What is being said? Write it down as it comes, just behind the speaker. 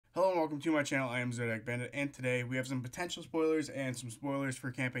Hello and welcome to my channel. I am Zodiac Bandit, and today we have some potential spoilers and some spoilers for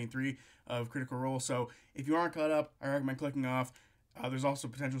Campaign 3 of Critical Role. So if you aren't caught up, I recommend clicking off. There's also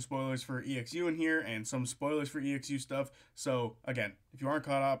potential spoilers for EXU in here and some spoilers for EXU stuff. So again, if you aren't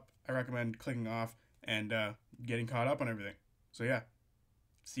caught up, I recommend clicking off and getting caught up on everything. So yeah,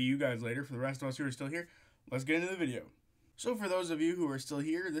 see you guys later. For the rest of us who are still here, let's get into the video. So for those of you who are still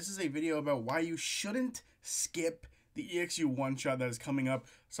here, this is a video about why you shouldn't skip the EXU One Shot that is coming up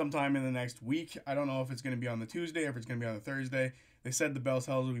sometime in the next week. I don't know if it's going to be on the Tuesday or if it's going to be on the Thursday. They said the Bell's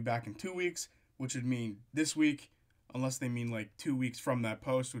Hells will be back in 2 weeks, which would mean this week, unless they mean like 2 weeks from that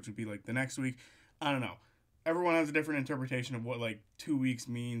post, which would be like the next week. I don't know. Everyone has a different interpretation of what like 2 weeks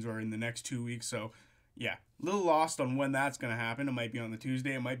means or in the next 2 weeks. So yeah, a little lost on when that's going to happen. It might be on the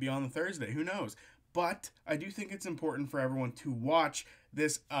Tuesday. It might be on the Thursday. Who knows? But I do think it's important for everyone to watch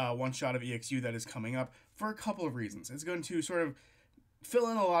this one shot of EXU that is coming up for a couple of reasons. It's going to sort of fill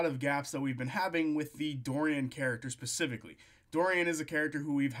in a lot of gaps that we've been having with the Dorian character specifically. Dorian is a character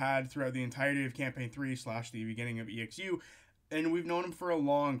who we've had throughout the entirety of Campaign 3 / the beginning of EXU, and we've known him for a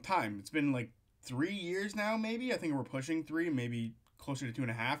long time. It's been like 3 years now, maybe. I think we're pushing 3, maybe closer to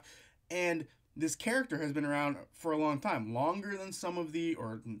 2.5. And this character has been around for a long time, longer than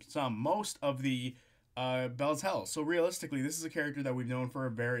most of the Bell's Hells. So realistically, this is a character that we've known for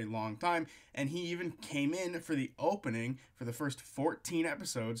a very long time, and he even came in for the opening for the first 14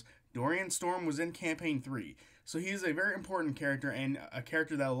 episodes. Dorian Storm was in Campaign 3. So he is a very important character, and a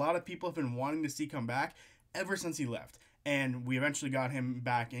character that a lot of people have been wanting to see come back ever since he left. And we eventually got him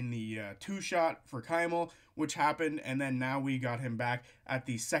back in the 2-shot for Kymel, which happened, and then now we got him back at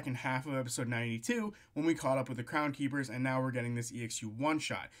the second half of episode 92 when we caught up with the Crown Keepers, and now we're getting this EXU One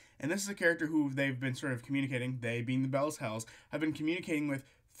Shot. And this is a character who they've been sort of communicating, they being the Bell's Hells, have been communicating with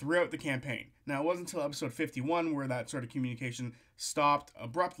throughout the campaign. Now, it wasn't until episode 51 where that sort of communication stopped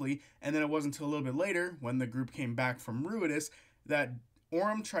abruptly, and then it wasn't until a little bit later, when the group came back from Ruidus, that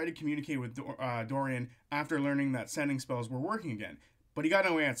Orym tried to communicate with Dorian after learning that sending spells were working again, but he got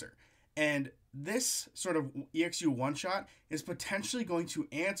no answer. And this sort of EXU One Shot is potentially going to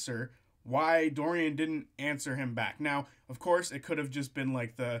answer why Dorian didn't answer him back. Now, of course, it could have just been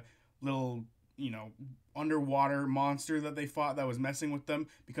like the little, underwater monster that they fought that was messing with them,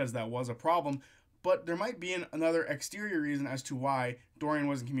 because that was a problem. But there might be another exterior reason as to why Dorian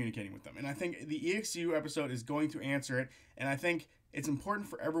wasn't communicating with them. And I think the EXU episode is going to answer it, and I think it's important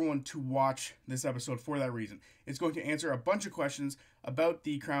for everyone to watch this episode for that reason. It's going to answer a bunch of questions about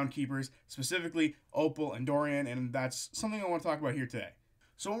the Crown Keepers, specifically Opal and Dorian, and that's something I want to talk about here today.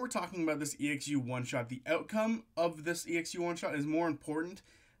 So when we're talking about this EXU One Shot, the outcome of this EXU One Shot is more important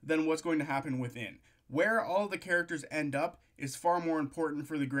than what's going to happen within. Where all the characters end up is far more important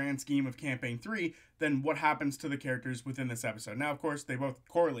for the grand scheme of Campaign 3 than what happens to the characters within this episode. Now, of course, they both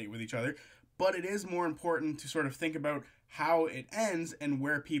correlate with each other, but it is more important to sort of think about how it ends and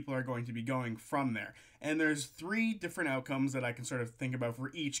where people are going to be going from there. And there's 3 different outcomes that I can sort of think about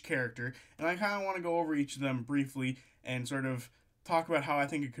for each character, and I kind of want to go over each of them briefly and sort of talk about how I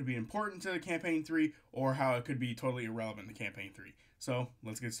think it could be important to Campaign 3 or how it could be totally irrelevant to Campaign 3. So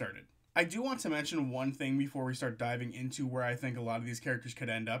let's get started. I do want to mention one thing before we start diving into where I think a lot of these characters could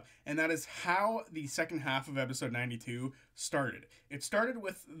end up, and that is how the second half of episode 92 started. It started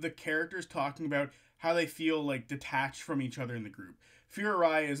with the characters talking about how they feel like detached from each other in the group.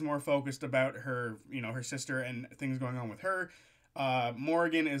 Furai is more focused about her, her sister and things going on with her.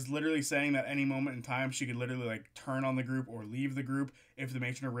 Morgan is literally saying that any moment in time she could literally like turn on the group or leave the group if the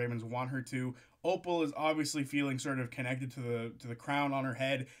Matron of Ravens want her to. Opal is obviously feeling sort of connected to the crown on her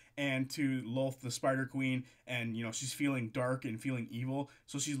head and to Lolth the Spider Queen, and she's feeling dark and feeling evil,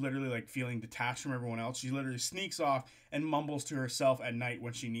 so she's literally like feeling detached from everyone else. She literally sneaks off and mumbles to herself at night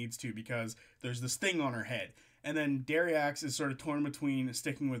when she needs to because there's this thing on her head. And then Dariax is sort of torn between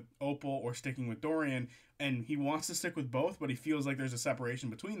sticking with Opal or sticking with Dorian, and he wants to stick with both, but he feels like there's a separation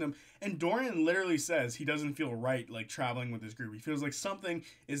between them. And Dorian literally says he doesn't feel right like traveling with this group. He feels like something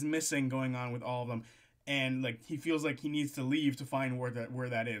is missing going on with all of them, and like he feels like he needs to leave to find where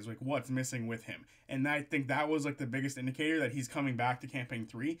that is, like what's missing with him. And I think that was like the biggest indicator that he's coming back to Campaign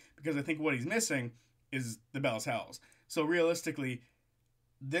 3, because I think what he's missing is the Bell's Hells. So realistically,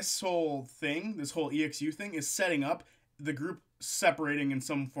 this whole EXU thing is setting up the group separating in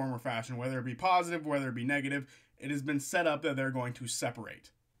some form or fashion, whether it be positive, whether it be negative. It has been set up that they're going to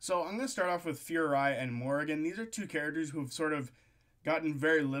separate. So I'm going to start off with Furai and Morgan. These are 2 characters who have sort of gotten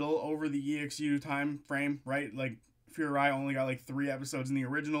very little over the EXU time frame, right? Like Furai only got like 3 episodes in the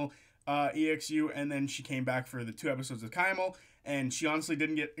original EXU, and then she came back for the 2 episodes of Kymel, and she honestly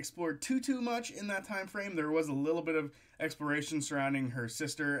didn't get explored too much in that time frame. There was a little bit of exploration surrounding her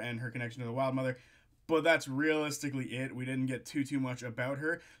sister and her connection to the Wild Mother, but that's realistically it. We didn't get too much about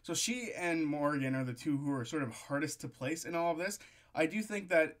her. So she and Morgan are the two who are sort of hardest to place in all of this. I do think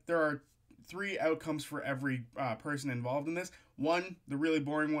that there are 3 outcomes for every person involved in this. One, the really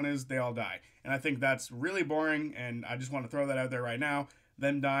boring one, is they all die. And I think that's really boring, and I just want to throw that out there right now.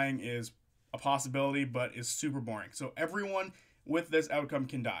 Them dying is a possibility, but is super boring. So everyone with this outcome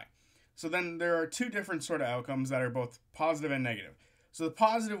can die. So then there are 2 different sort of outcomes that are both positive and negative. So the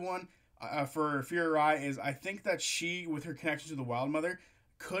positive one for Fiora Rai is, I think that she, with her connection to the Wild Mother,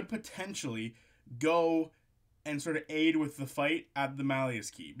 could potentially go and sort of aid with the fight at the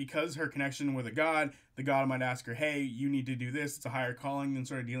Malleus Key. Because her connection with a god, the god might ask her, hey, you need to do this. It's a higher calling than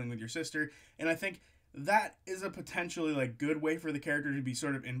sort of dealing with your sister. And I think that is a potentially like good way for the character to be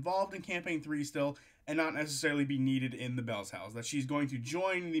sort of involved in Campaign 3 still, and not necessarily be needed in the Bell's House. That she's going to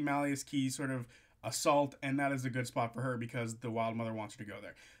join the Malleus Key sort of assault, and that is a good spot for her because the Wild Mother wants her to go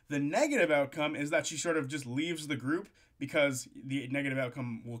there. The negative outcome is that she sort of just leaves the group, because the negative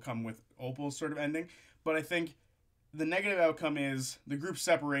outcome will come with Opal's sort of ending. But I think the negative outcome is the group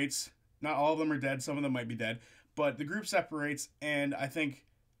separates. Not all of them are dead. Some of them might be dead. But the group separates, and I think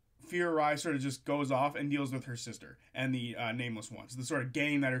Fiora Rai sort of just goes off and deals with her sister and the Nameless Ones, the sort of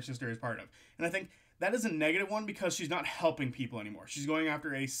gang that her sister is part of. And I think that is a negative one because she's not helping people anymore. She's going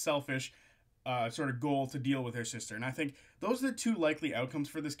after a selfish sort of goal to deal with her sister. And I think those are the 2 likely outcomes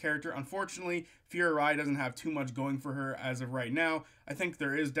for this character. Unfortunately, Fiora Rai doesn't have too much going for her as of right now. I think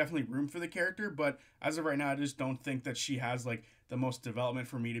there is definitely room for the character, but as of right now, I just don't think that she has like the most development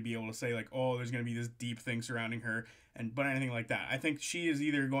for me to be able to say like, oh, there's going to be this deep thing surrounding her, but anything like that. I think she is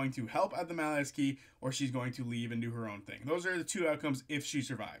either going to help at the Malleus Key or she's going to leave and do her own thing. Those are the 2 outcomes if she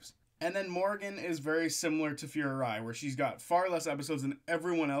survives. And then Morgan is very similar to Fiora Rai, where she's got far less episodes than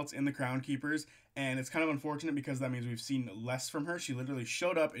everyone else in the Crown Keepers, and it's kind of unfortunate because that means we've seen less from her. She literally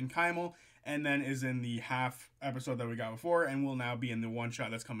showed up in Kymel and then is in the half episode that we got before and will now be in the one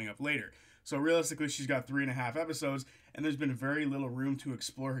shot that's coming up later. So realistically, she's got 3.5 episodes, and there's been very little room to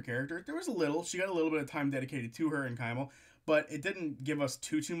explore her character. There was a little. She got a little bit of time dedicated to her in Kymel, but it didn't give us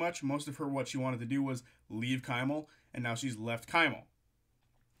too much. Most of her, what she wanted to do was leave Kymel, and now she's left Kymel.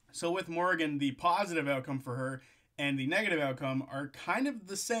 So with Morgan, the positive outcome for her and the negative outcome are kind of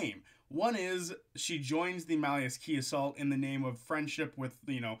the same. One is she joins the Malleus Key assault in the name of friendship with,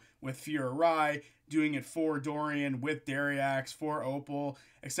 with Fiora Rai, doing it for Dorian, with Dariax, for Opal,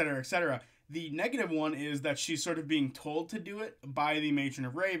 etc., etc. The negative one is that she's sort of being told to do it by the Matron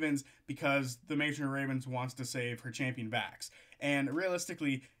of Ravens because the Matron of Ravens wants to save her champion Vax. And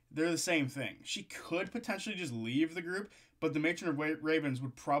realistically, they're the same thing. She could potentially just leave the group, but the Matron of Ravens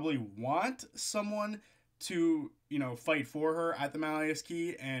would probably want someone to, fight for her at the Malleus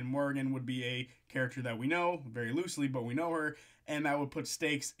Key, and Morgan would be a character that we know, very loosely, but we know her, and that would put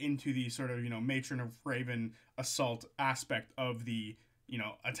stakes into the sort of, Matron of Raven assault aspect of the,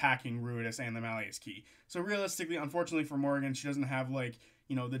 attacking Ruidus and the Malleus Key. So realistically, unfortunately for Morgan, she doesn't have,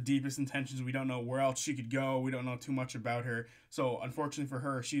 the deepest intentions. We don't know where else she could go. We don't know too much about her. So unfortunately for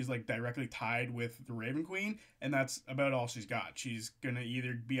her, she's directly tied with the Raven Queen, and that's about all she's got. She's going to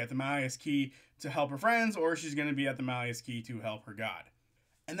either be at the Malleus Key to help her friends, or she's going to be at the Malleus Key to help her god.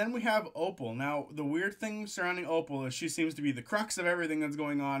 And then we have Opal. Now, the weird thing surrounding Opal is she seems to be the crux of everything that's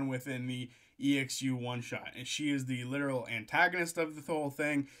going on within the EXU One Shot. And she is the literal antagonist of the whole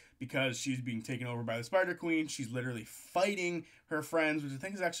thing because she's being taken over by the Spider Queen. She's literally fighting her friends, which I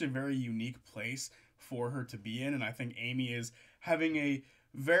think is actually a very unique place for her to be in. And I think Amy is having a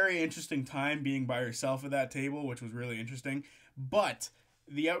very interesting time being by herself at that table, which was really interesting. But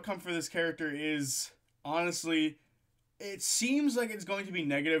the outcome for this character is, honestly, it seems like it's going to be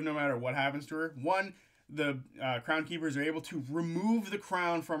negative no matter what happens to her. One, the Crown Keepers are able to remove the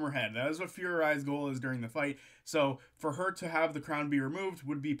crown from her head. That is what Fiora Rai's goal is during the fight. So for her to have the crown be removed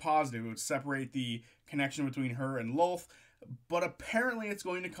would be positive. It would separate the connection between her and Lolth. But apparently it's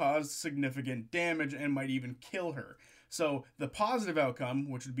going to cause significant damage and might even kill her. So the positive outcome,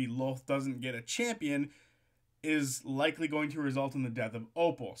 which would be Lolth doesn't get a champion, is likely going to result in the death of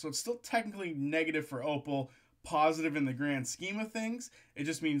Opal. So it's still technically negative for Opal, positive in the grand scheme of things. It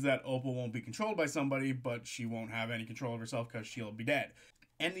just means that Opal won't be controlled by somebody, but she won't have any control of herself because she'll be dead.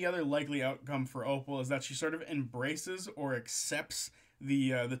 And the other likely outcome for Opal is that she sort of embraces or accepts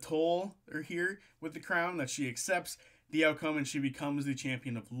the toll here with the crown, that she accepts the outcome and she becomes the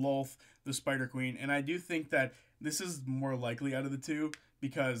champion of Lolth, the Spider Queen. And I do think that this is more likely out of the two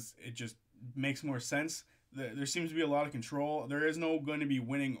because it just makes more sense. There seems to be a lot of control. There is no going to be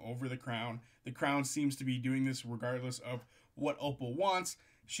winning over the crown. The crown seems to be doing this regardless of what Opal wants.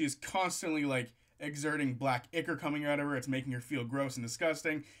 She is constantly like exerting black ichor coming out of her. It's making her feel gross and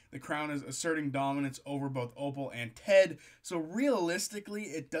disgusting. The crown is asserting dominance over both Opal and Ted. So realistically,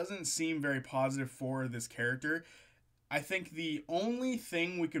 it doesn't seem very positive for this character. I think the only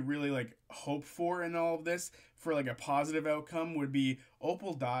thing we could really like hope for in all of this for like a positive outcome would be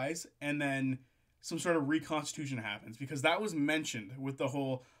Opal dies and then some sort of reconstitution happens, because that was mentioned with the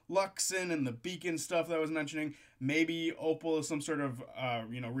whole Luxon and the beacon stuff that I was mentioning. Maybe Opal is some sort of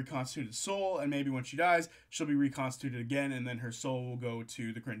reconstituted soul, and maybe when she dies she'll be reconstituted again, and then her soul will go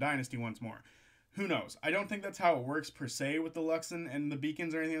to the Kryn dynasty once more. Who knows? I don't think that's how it works per se with the Luxon and the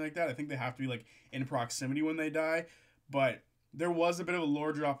beacons or anything like that. I think they have to be like in proximity when they die. But there was a bit of a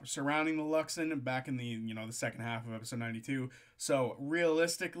lore drop surrounding the Luxon back in the the second half of episode 92. So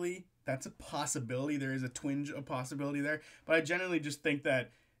realistically, that's a possibility. There is a twinge of possibility there. But I generally just think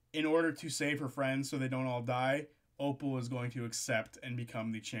that in order to save her friends so they don't all die, Opal is going to accept and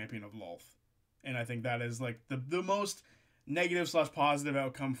become the champion of Lolth. And I think that is like the most negative / positive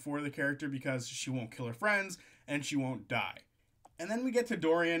outcome for the character, because she won't kill her friends and she won't die. And then we get to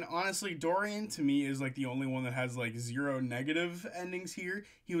Dorian. Honestly, Dorian to me is like the only one that has like zero negative endings here.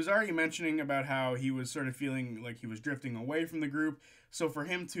 He was already mentioning about how he was sort of feeling like he was drifting away from the group. So for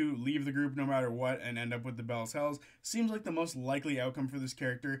him to leave the group no matter what and end up with the Bell's Hells seems like the most likely outcome for this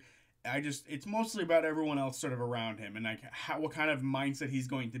character. It's mostly about everyone else sort of around him and like what kind of mindset he's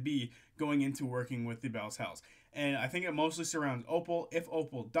going to be going into working with the Bell's Hells. And I think it mostly surrounds Opal. If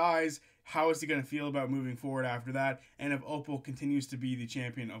Opal dies, how is he going to feel about moving forward after that? And if Opal continues to be the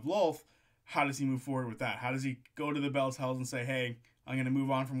champion of Lolth, how does he move forward with that? How does he go to the Bell's Hells and say, hey, I'm going to move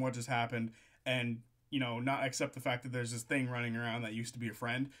on from what just happened and, not accept the fact that there's this thing running around that used to be a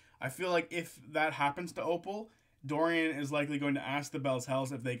friend? I feel like if that happens to Opal, Dorian is likely going to ask the Bell's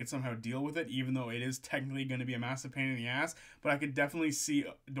Hells if they could somehow deal with it, even though it is technically going to be a massive pain in the ass. But I could definitely see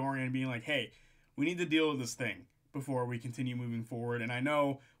Dorian being like, hey, we need to deal with this thing before we continue moving forward. And I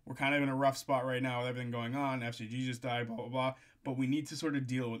know we're kind of in a rough spot right now with everything going on. FCG just died, blah, blah, blah. But we need to sort of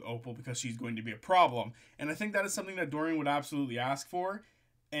deal with Opal because she's going to be a problem. And I think that is something that Dorian would absolutely ask for.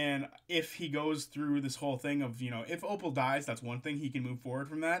 And if he goes through this whole thing of, if Opal dies, that's one thing. He can move forward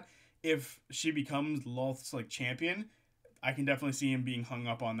from that. If she becomes Lolth's like champion, I can definitely see him being hung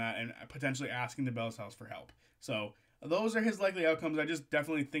up on that and potentially asking the Bell's Hells for help. So those are his likely outcomes. I just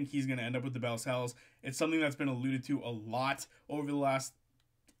definitely think he's going to end up with the Bell's Hells. It's something that's been alluded to a lot over the last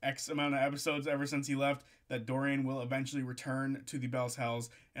X amount of episodes ever since he left, that Dorian will eventually return to the Bell's Hells,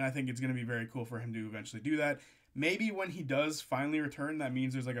 and I think it's going to be very cool for him to eventually do that. Maybe when he does finally return, that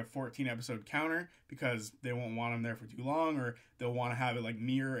means there's like a 14 episode counter, because they won't want him there for too long, or they'll want to have it like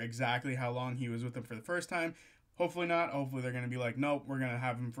mirror exactly how long he was with them for the first time. Hopefully not. Hopefully they're going to be like, nope, we're going to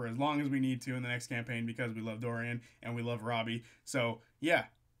have him for as long as we need to in the next campaign because we love Dorian and we love Robbie. So yeah,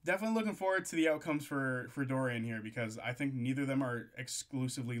 definitely looking forward to the outcomes for Dorian here, because I think neither of them are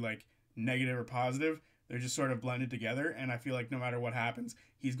exclusively like negative or positive. They're just sort of blended together, and I feel like no matter what happens,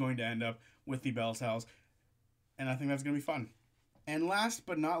 he's going to end up with the Bell's Hells, and I think that's going to be fun. And last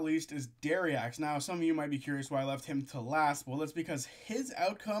but not least is Dariax. Now, some of you might be curious why I left him to last. Well, it's because his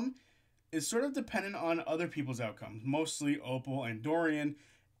outcome is sort of dependent on other people's outcomes, mostly Opal and Dorian,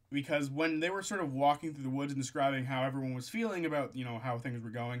 because when they were sort of walking through the woods and describing how everyone was feeling about, how things were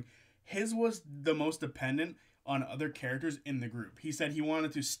going, his was the most dependent on other characters in the group. He said he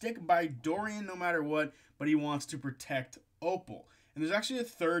wanted to stick by Dorian no matter what, but he wants to protect Opal. And there's actually a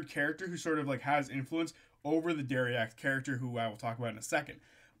third character who sort of like has influence over the Dariax character, who I will talk about in a second.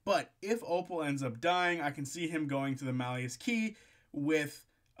 But if Opal ends up dying, I can see him going to the Malleus Key with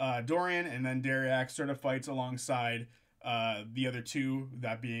Dorian, and then Dariax sort of fights alongside the other two,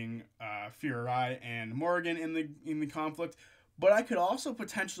 that being Furai and Morrigan in the conflict. But I could also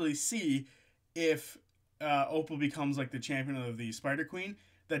potentially see, if Opal becomes like the champion of the Spider Queen,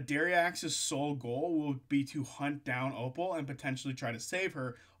 that Dariax's sole goal will be to hunt down Opal and potentially try to save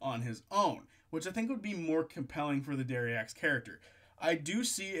her on his own, which I think would be more compelling for the Dariax character. I do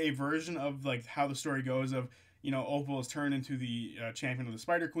see a version of like how the story goes of, Opal is turned into the champion of the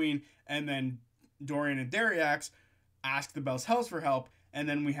Spider Queen, and then Dorian and Dariax ask the Bell's Hells for help, and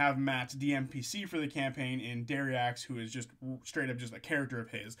then we have Matt's DMPC for the campaign in Dariax, who is just straight up just a character of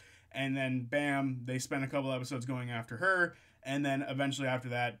his. And then, bam, they spend a couple episodes going after her, and then eventually after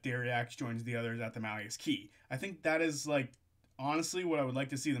that, Dariax joins the others at the Malleus Key. I think that is, like, honestly what I would like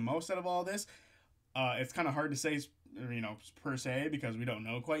to see the most out of all this. It's kind of hard to say, per se, because we don't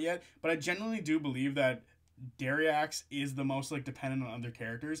know quite yet, but I genuinely do believe that Dariax is the most, like, dependent on other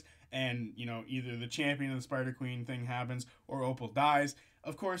characters, and, either the champion of the Spider Queen thing happens, or Opal dies.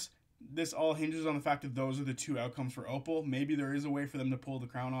 Of course, this all hinges on the fact that those are the two outcomes for Opal. Maybe there is a way for them to pull the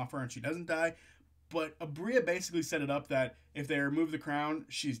crown off her and she doesn't die. But Abria basically set it up that if they remove the crown,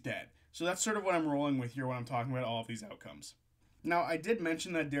 she's dead. So that's sort of what I'm rolling with here when I'm talking about all of these outcomes. Now, I did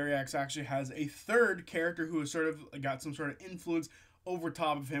mention that Dariax actually has a third character who has sort of got some sort of influence over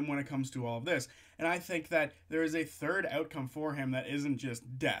top of him when it comes to all of this. And I think that there is a third outcome for him that isn't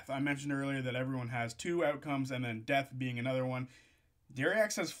just death. I mentioned earlier that everyone has 2 outcomes and then death being another one.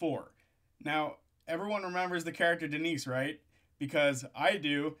 Dariax has 4. Now, everyone remembers the character Denise, right? Because I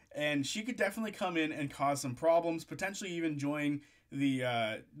do, and she could definitely come in and cause some problems, potentially even join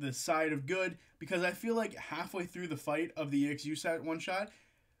the side of good, because I feel like halfway through the fight of the EXU set one shot,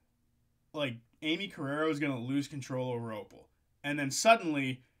 like, Amy Carrero is going to lose control over Opal. And then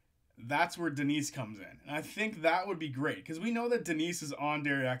suddenly, that's where Denise comes in. And I think that would be great, because we know that Denise is on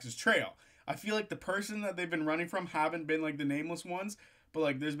Dariax's trail. I feel like the person that they've been running from haven't been, like, the nameless ones, but,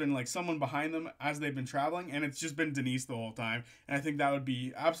 like, there's been, like, someone behind them as they've been traveling, and it's just been Denise the whole time. And I think that would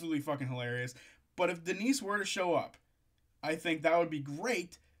be absolutely fucking hilarious. But if Denise were to show up, I think that would be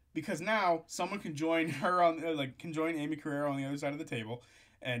great, because now someone can join her on, can join Amy Carrero on the other side of the table,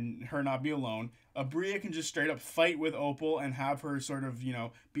 and her not be alone. Abria can just straight up fight with Opal and have her sort of,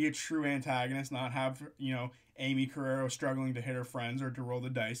 be a true antagonist, not have, Amy Carrero struggling to hit her friends or to roll the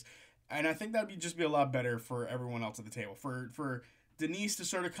dice. And I think that would just be a lot better for everyone else at the table. For Denise to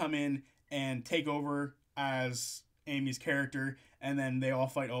sort of come in and take over as Amy's character, and then they all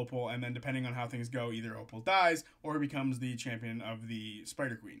fight Opal, and then depending on how things go, either Opal dies or becomes the champion of the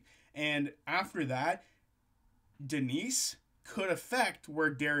Spider Queen. And after that, Denise could affect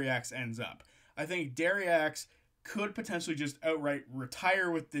where Dariax ends up. I think Dariax could potentially just outright retire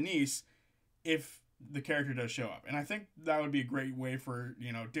with Denise if the character does show up. And I think that would be a great way for,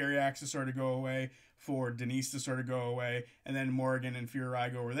 Dariax to sort of go away, for Denise to sort of go away, and then Morrigan and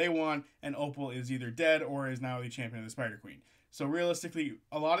Furai go where they want, and Opal is either dead or is now the champion of the Spider Queen. So realistically,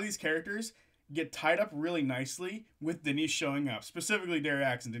 a lot of these characters get tied up really nicely with Denise showing up. Specifically,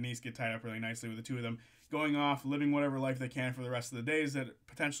 Dariax and Denise get tied up really nicely with the two of them going off, living whatever life they can for the rest of the days that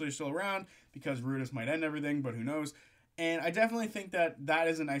potentially are still around, because Rudis might end everything, but who knows. And I definitely think that that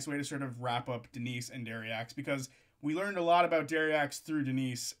is a nice way to sort of wrap up Denise and Dariax, because we learned a lot about Dariax through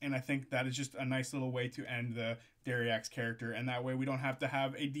Denise, and I think that is just a nice little way to end the Dariax character, and that way we don't have to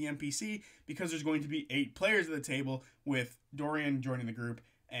have a DMPC, because there's going to be 8 players at the table, with Dorian joining the group,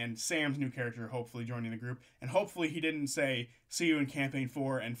 and Sam's new character hopefully joining the group, and hopefully he didn't say, see you in Campaign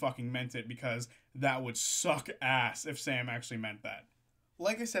 4, and fucking meant it, because that would suck ass if Sam actually meant that.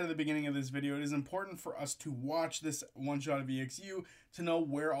 Like I said at the beginning of this video, it is important for us to watch this one-shot of EXU to know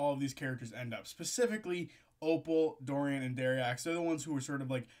where all of these characters end up. Specifically, Opal, Dorian, and Dariax. They're the ones who are sort of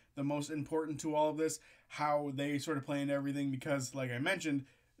like the most important to all of this, how they sort of play into everything, because like I mentioned,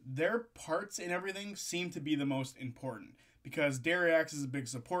 their parts in everything seem to be the most important, because Dariax is a big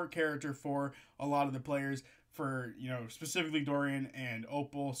support character for a lot of the players, for, specifically Dorian and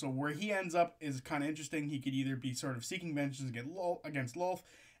Opal. So where he ends up is kind of interesting. He could either be sort of seeking vengeance against Lolth,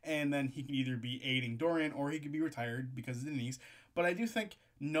 and then he could either be aiding Dorian, or he could be retired because of Denise. But I do think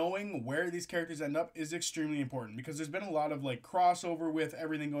knowing where these characters end up is extremely important, because there's been a lot of crossover with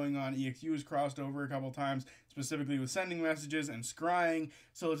everything going on. EXU has crossed over a couple times, specifically with sending messages and scrying.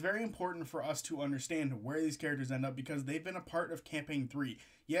 So it's very important for us to understand where these characters end up, because they've been a part of Campaign 3.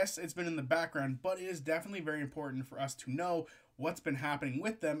 Yes, it's been in the background, but it is definitely very important for us to know what's been happening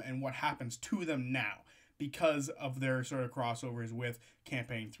with them and what happens to them now, because of their sort of crossovers with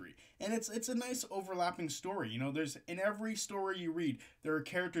Campaign 3. And it's a nice overlapping story. There's, in every story you read, there are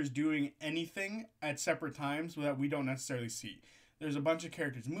characters doing anything at separate times that we don't necessarily see. There's a bunch of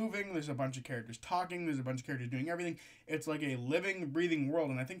characters moving, there's a bunch of characters talking, there's a bunch of characters doing everything. It's like a living, breathing world,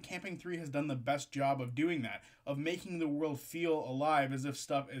 and I think Campaign 3 has done the best job of doing that, of making the world feel alive as if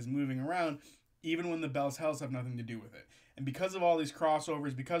stuff is moving around, even when the Bell's Hells have nothing to do with it. And because of all these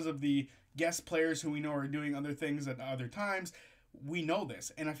crossovers, because of the guest players who we know are doing other things at other times, we know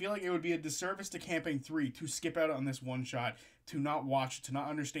this. And I feel like it would be a disservice to Campaign 3 to skip out on this one shot, to not watch, to not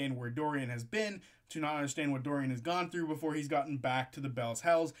understand where Dorian has been, to not understand what Dorian has gone through before he's gotten back to the Bell's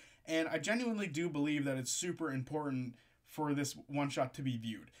Hells. And I genuinely do believe that it's super important for this one shot to be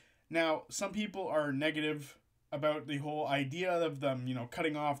viewed. Now, some people are negative about the whole idea of them,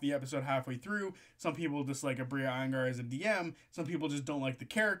 cutting off the episode halfway through. Some people dislike Abria Iyengar as a DM. Some people just don't like the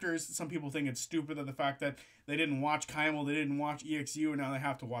characters. Some people think it's stupid that the fact that they didn't watch Kaimal, they didn't watch EXU, and now they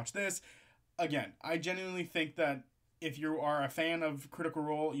have to watch this. Again, I genuinely think that if you are a fan of Critical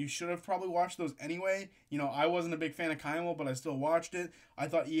Role, you should have probably watched those anyway. I wasn't a big fan of Kaimal, but I still watched it. I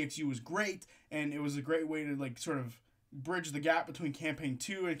thought EXU was great, and it was a great way to, sort of bridge the gap between campaign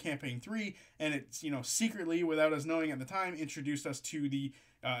 2 and campaign 3, and it's, you know, secretly, without us knowing at the time, introduced us to the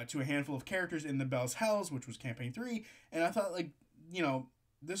to a handful of characters in the Bell's Hells, which was campaign 3. And I thought, like, you know,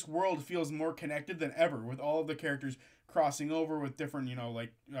 this world feels more connected than ever, with all of the characters crossing over with different, you know,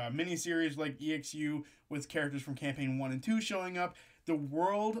 like miniseries like EXU, with characters from campaign 1 and 2 showing up. The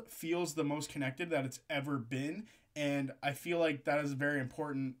world feels the most connected that it's ever been, and I feel like that is very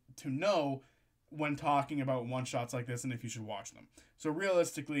important to know when talking about one-shots like this and if you should watch them. So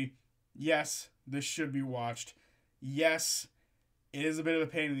realistically, yes, this should be watched. Yes, it is a bit of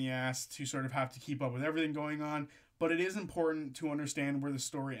a pain in the ass to sort of have to keep up with everything going on, but it is important to understand where the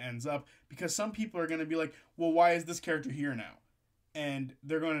story ends up, because some people are going to be like, well, why is this character here now? And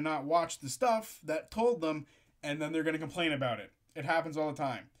they're going to not watch the stuff that told them, and then they're going to complain about it. It happens all the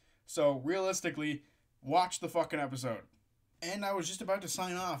time. So realistically, watch the fucking episode. And I was just about to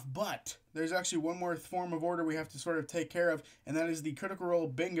sign off, but there's actually one more form of order we have to sort of take care of, and that is the Critical Role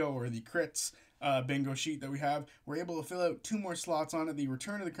bingo, or the crits bingo sheet that we have. We're able to fill out 2 more slots on it, the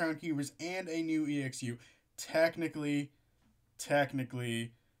Return of the Crown Keepers and a new EXU. Technically,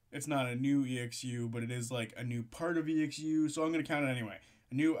 it's not a new EXU, but it is like a new part of EXU, so I'm going to count it anyway.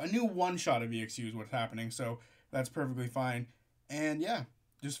 A new one-shot of EXU is what's happening, so that's perfectly fine. And yeah,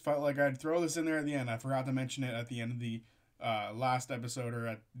 just felt like I'd throw this in there at the end. I forgot to mention it at the end of the last episode,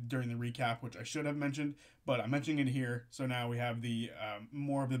 or during the recap, which I should have mentioned, but I'm mentioning it here, so now we have the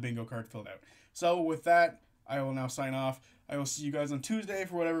more of the bingo card filled out. So with that, I will now sign off. I will see you guys on Tuesday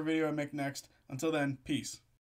for whatever video I make next. Until then, peace.